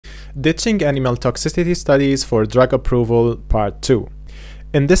Ditching Animal Toxicity Studies for Drug Approval Part 2.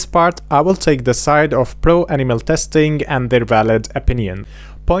 In this part, I will take the side of pro-animal testing and their valid opinion.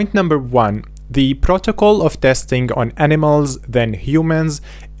 Point number 1. The protocol of testing on animals, then humans,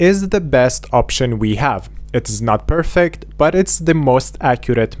 is the best option we have. It is not perfect, but it's the most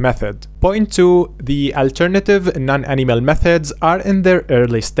accurate method. Point 2. The alternative non-animal methods are in their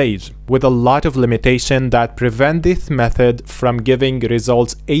early stage, with a lot of limitation that prevent this method from giving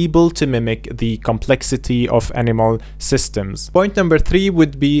results able to mimic the complexity of animal systems. Point number 3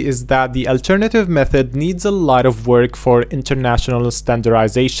 would be is that the alternative method needs a lot of work for international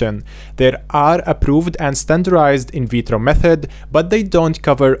standardization. There are approved and standardized in vitro method, but they don't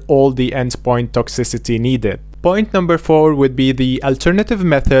cover all the endpoint toxicity needed. Point number 4 would be the alternative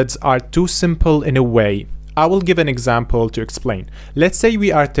methods are too simple in a way. I will give an example to explain. Let's say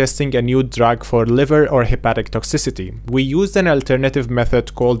we are testing a new drug for liver or hepatic toxicity. We used an alternative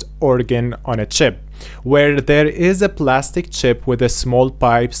method called organ on a chip, where there is a plastic chip with a small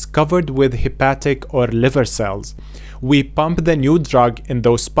pipes covered with hepatic or liver cells. We pump the new drug in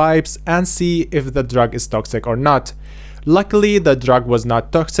those pipes and see if the drug is toxic or not. Luckily, the drug was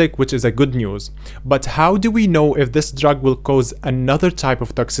not toxic, which is a good news. But how do we know if this drug will cause another type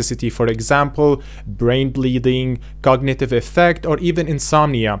of toxicity, for example, brain bleeding, cognitive effect, or even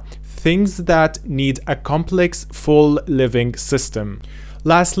insomnia, things that need a complex, full living system?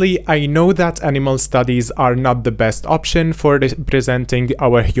 Lastly, I know that animal studies are not the best option for representing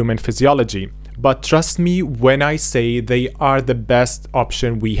our human physiology, but trust me when I say they are the best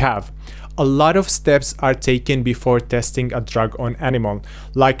option we have. A lot of steps are taken before testing a drug on animal,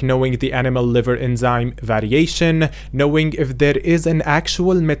 like knowing the animal liver enzyme variation, knowing if there is an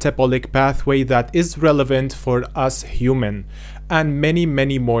actual metabolic pathway that is relevant for us human, and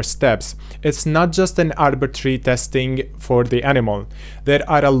many more steps. It's not just an arbitrary testing for the animal. There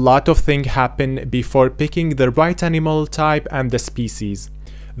are a lot of things happen before picking the right animal type and the species.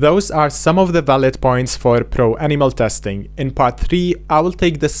 Those are some of the valid points for pro-animal testing. In part 3, I will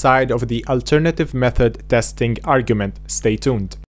take the side of the alternative method testing argument. Stay tuned.